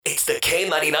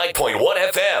K99.1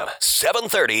 FM,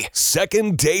 730.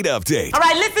 Second date update. All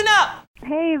right, listen up.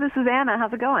 Hey, this is Anna.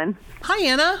 How's it going? Hi,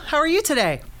 Anna. How are you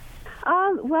today?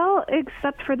 Well,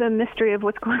 except for the mystery of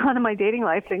what's going on in my dating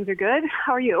life, things are good.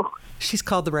 How are you? She's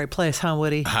called the right place, huh,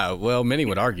 Woody? Well, many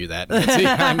would argue that. Nancy.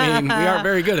 I mean, we aren't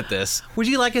very good at this. Would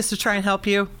you like us to try and help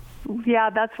you? Yeah,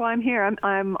 that's why I'm here.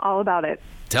 I'm all about it.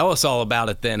 Tell us all about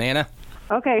it then, Anna.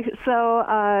 Okay,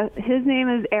 so his name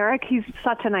is Eric. He's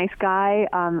such a nice guy.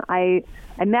 I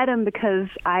met him because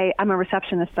I'm a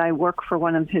receptionist. I work for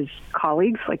one of his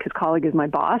colleagues. Like, his colleague is my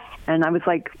boss. And I was,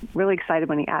 really excited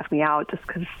when he asked me out just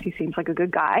because he seems like a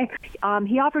good guy.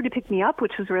 He offered to pick me up,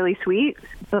 which was really sweet.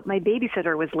 But my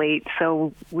babysitter was late,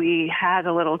 so we had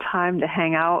a little time to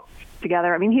hang out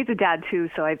together. I mean, he's a dad too,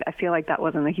 so I feel like that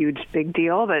wasn't a big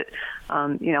deal, but,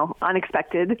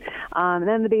 unexpected.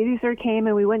 Then the babysitter came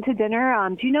and we went to dinner.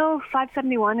 Do you know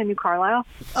 571 in New Carlisle?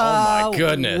 Oh my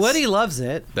goodness. Woody loves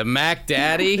it. The Mac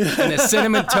Daddy and a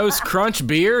Cinnamon Toast Crunch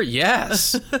beer?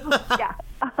 Yes. Yeah.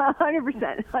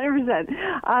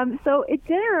 100%. So at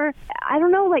dinner, I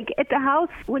don't know, at the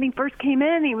house, when he first came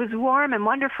in, he was warm and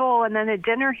wonderful. And then at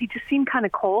dinner, he just seemed kind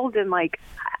of cold and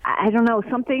I don't know,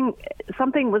 something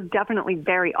was definitely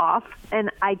very off. And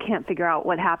I can't figure out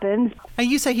what happened. And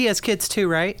you say he has kids too,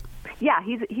 right? Yeah,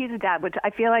 he's a dad, which I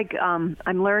feel like I'm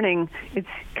learning it's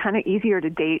kind of easier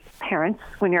to date parents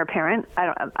when you're a parent.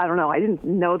 I don't know. I didn't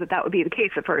know that would be the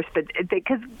case at first, but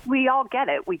because we all get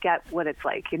it. We get what it's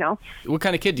like, you know? What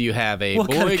kind of kid do you have? A What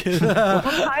boy?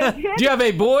 kind of kid? Do you have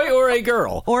a boy or a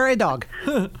girl? Or a dog?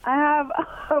 I have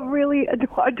a really I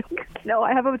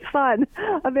have a son,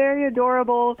 a very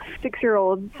adorable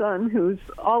 6-year-old son who's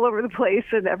all over the place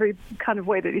in every kind of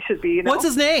way that he should be, you know? What's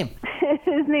his name?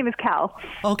 His name is Cal.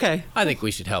 Okay. I think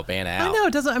we should help Anna out. I know,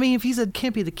 it doesn't, if he's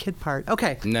can't be the kid part.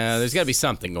 Okay. No, there's got to be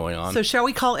something going on. So shall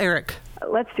we call Eric?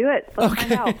 Let's do it. Let's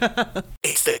find out.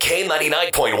 It's the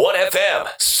K99.1 FM,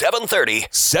 730.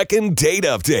 Second date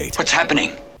update. What's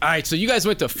happening? All right, so you guys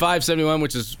went to 571,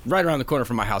 which is right around the corner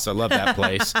from my house. I love that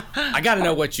place. I got to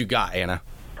know what you got, Anna.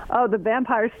 Oh, the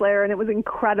Vampire Slayer, and it was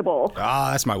incredible.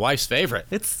 Ah, that's my wife's favorite.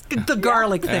 It's the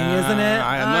garlic thing, isn't it?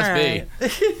 It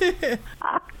must be.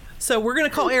 So we're going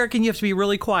to call Eric, and you have to be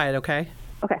really quiet, okay?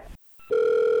 Okay.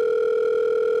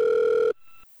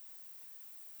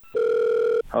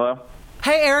 Hello?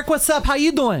 Hey, Eric, what's up? How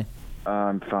you doing?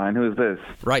 I'm fine. Who is this?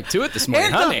 Right to it this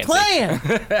morning, Eric, huh, Nancy? playing.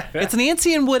 It's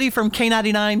Nancy and Woody from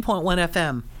K99.1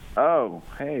 FM. Oh,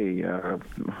 hey,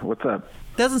 what's up?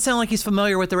 Doesn't sound like he's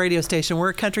familiar with the radio station. We're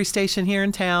a country station here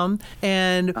in town,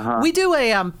 and we do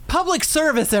a public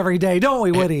service every day, don't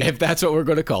we, Woody? If that's what we're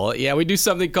going to call it. Yeah, we do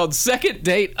something called Second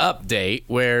Date Update,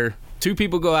 where two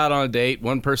people go out on a date.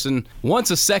 One person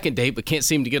wants a second date but can't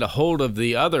seem to get a hold of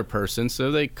the other person, so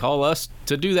they call us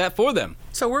to do that for them.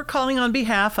 So we're calling on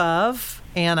behalf of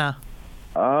Anna.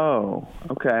 Oh,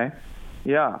 okay.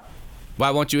 Yeah.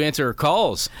 Why won't you answer her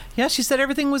calls? Yeah, she said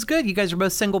everything was good. You guys are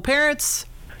both single parents.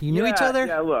 You knew each other?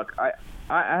 Yeah, look,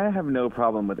 I have no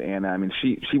problem with Anna. I mean,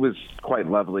 she was quite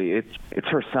lovely. It's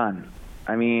her son.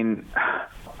 I mean,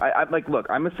 look,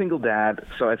 I'm a single dad,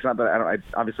 so it's not that I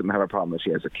obviously don't have a problem that she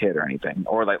has a kid or anything,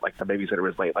 or like the babysitter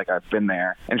was late. I've been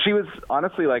there, and she was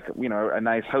honestly a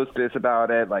nice hostess about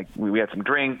it. We had some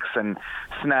drinks and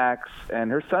snacks,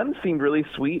 and her son seemed really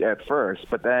sweet at first,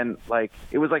 but then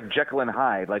it was like Jekyll and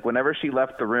Hyde. Whenever she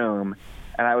left the room,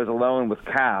 and I was alone with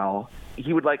Cal,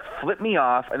 he would flip me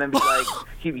off, and then be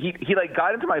he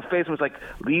got into my face and was like,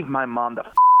 "Leave my mom the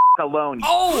alone."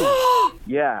 Oh!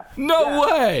 Yeah. No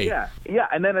way! Yeah.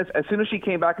 And then as soon as she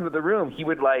came back into the room, he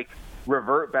would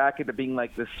revert back into being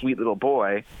this sweet little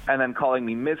boy, and then calling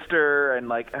me Mister,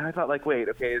 and I thought wait,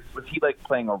 okay, was he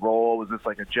playing a role? Was this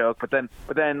a joke? But then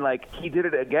he did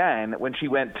it again when she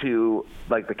went to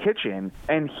the kitchen,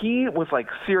 and he was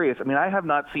serious. I mean, I have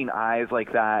not seen eyes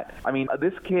like that. I mean,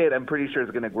 this kid, I'm pretty sure, is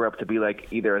going to grow up to be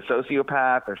either a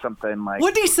sociopath or something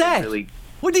What'd he say? Really,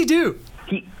 what'd he do?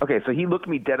 So he looked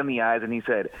me dead in the eyes and he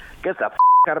said, "Get the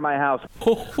out of my house."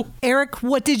 Eric,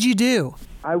 what did you do?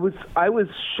 I was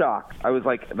shocked. I was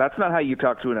that's not how you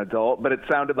talk to an adult, but it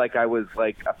sounded like I was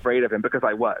afraid of him, because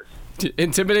I was.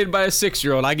 Intimidated by a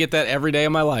 6-year-old. I get that every day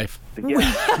of my life. Yeah.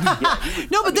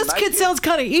 No, but this kid sounds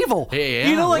kind of evil.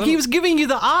 Yeah, he was giving you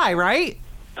the eye, right?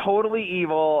 Totally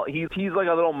evil. He's like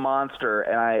a little monster,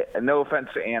 and no offense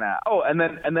to Anna. Oh, and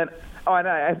then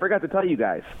I forgot to tell you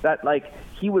guys that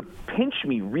he would pinch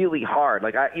me really hard.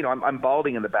 I'm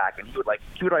balding in the back, and he would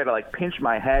try to pinch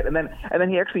my head, and then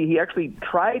he actually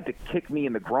tried to kick me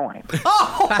in the groin.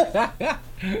 Oh!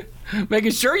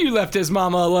 Making sure you left his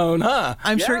mama alone, huh?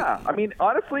 I'm sure. Yeah, I mean,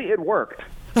 honestly, it worked.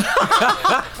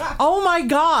 Oh my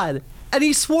God! And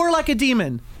he swore like a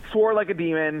demon. swore like a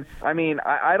demon. I mean,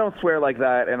 I don't swear like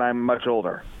that, and I'm much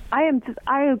older. I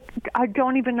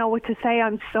don't even know what to say.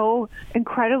 I'm so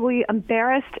incredibly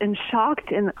embarrassed and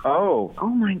shocked and Oh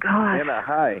my God. Anna,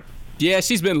 hi. Yeah,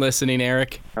 she's been listening,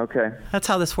 Eric. Okay. That's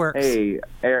how this works. Hey,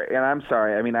 Eric, and I'm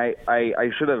sorry. I mean, I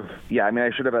should have. Yeah, I mean,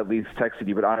 I should have at least texted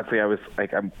you. But honestly, I was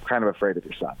like, I'm kind of afraid of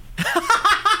your son.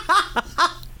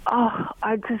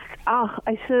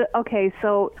 I should. Okay,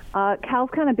 so Cal's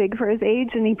kind of big for his age,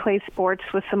 and he plays sports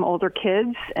with some older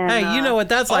kids. And, Hey, you know what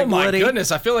that's like, Oh my Woody.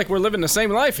 goodness, I feel like we're living the same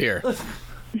life here.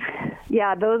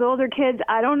 Yeah, those older kids,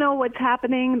 I don't know what's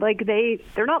happening. Like,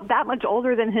 they're not that much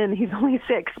older than him. He's only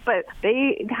 6, but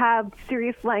they have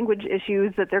serious language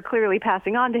issues that they're clearly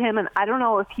passing on to him. And I don't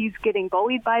know if he's getting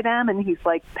bullied by them and he's,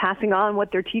 like, passing on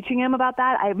what they're teaching him about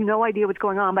that. I have no idea what's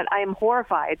going on, but I am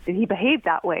horrified that he behaved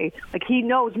that way. Like, he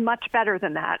knows much better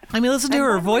than that. I mean, listen to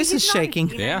her. Her voice is He's not a shaking.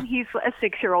 demon. Yeah. He's a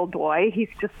 6-year-old boy. He's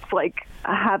just, like,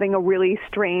 having a really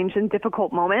strange and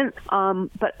difficult moment.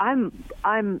 But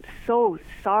I'm so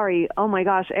sorry. Oh my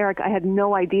gosh, Eric, I had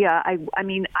no idea. I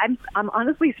mean, I'm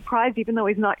honestly surprised, even though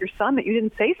he's not your son, that you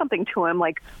didn't say something to him.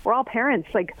 Like, we're all parents.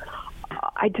 Like,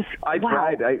 I wow.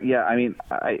 tried.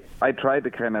 I tried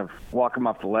to kind of walk him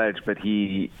off the ledge, but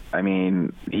he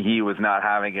was not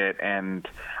having it. And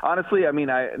honestly, I mean,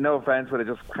 no offense, but it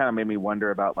just kind of made me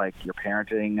wonder about like your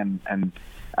parenting and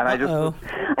I just.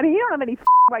 I mean, you don't have any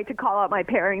right to call out my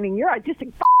parenting. You're just a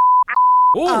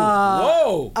Ooh,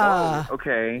 whoa.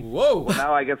 Okay. Whoa. Well,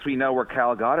 now I guess we know where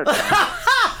Cal got it from.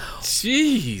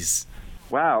 Jeez.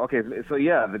 Wow. Okay. So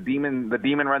yeah, the demon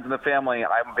runs in the family.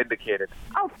 I'm vindicated.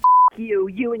 Oh,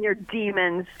 you and your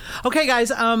demons. Okay, guys.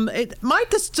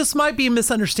 This just might be a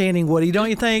misunderstanding, Woody. Don't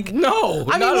you think? No,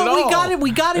 I mean, not at all.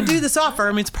 we got to do this offer.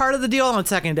 I mean, it's part of the deal on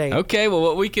second date. Okay, well,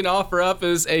 what we can offer up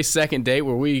is a second date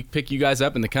where we pick you guys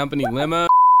up in the company limo.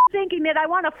 Thinking that I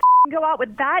want to go out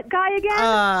with that guy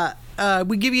again?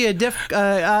 We give you a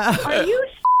Are you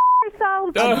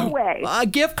yourself? No way. a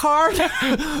gift card,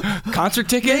 Concert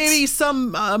tickets? maybe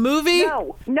some movie.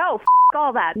 No,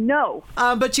 all that. No.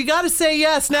 But you got to say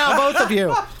yes now, both of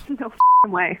you. No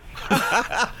way.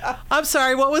 I'm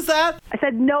sorry. What was that? I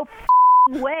said no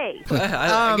way.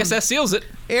 I guess that seals it.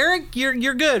 Eric,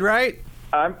 you're good, right?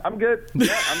 I'm good.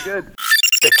 Yeah, I'm good.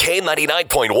 The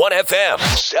K99.1 FM,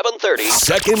 730.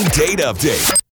 Second date update.